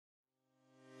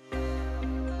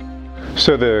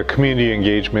So the community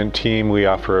engagement team, we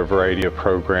offer a variety of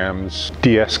programs,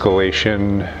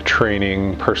 de-escalation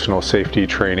training, personal safety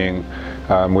training.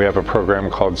 We have a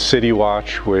program called City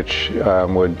Watch, which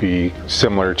would be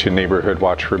similar to Neighborhood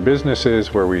Watch for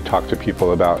businesses, where we talk to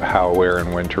people about how, where,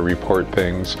 and when to report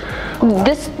things.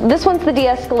 This one's the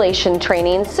de-escalation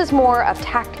training. This is more of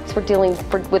tactics for dealing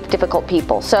with difficult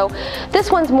people. So this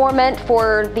one's more meant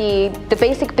for the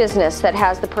basic business that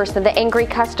has the angry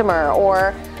customer,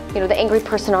 or the angry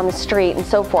person on the street and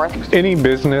so forth. Any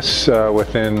business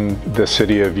within the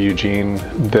city of Eugene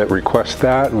that requests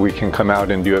that, we can come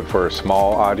out and do it for a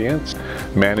small audience.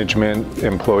 Management,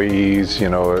 employees,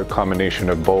 a combination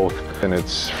of both. And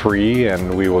it's free,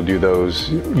 and we will do those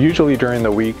usually during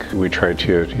the week. We try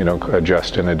to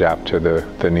adjust and adapt to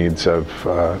the needs of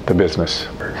the business.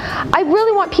 I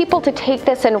really want people to take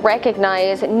this and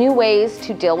recognize new ways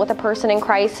to deal with a person in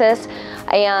crisis,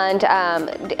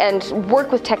 and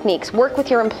work with techniques, work with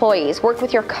your employees, work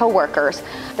with your coworkers.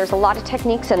 There's a lot of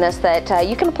techniques in this that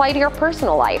you can apply to your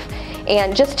personal life,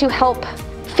 and just to help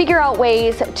figure out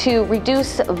ways to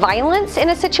reduce violence in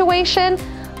a situation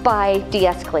by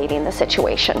de-escalating the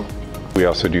situation. We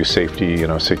also do safety,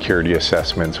 security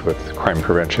assessments with crime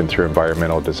prevention through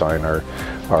environmental design.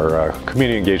 Our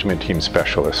community engagement team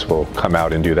specialists will come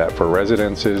out and do that for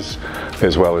residences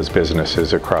as well as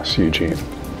businesses across Eugene.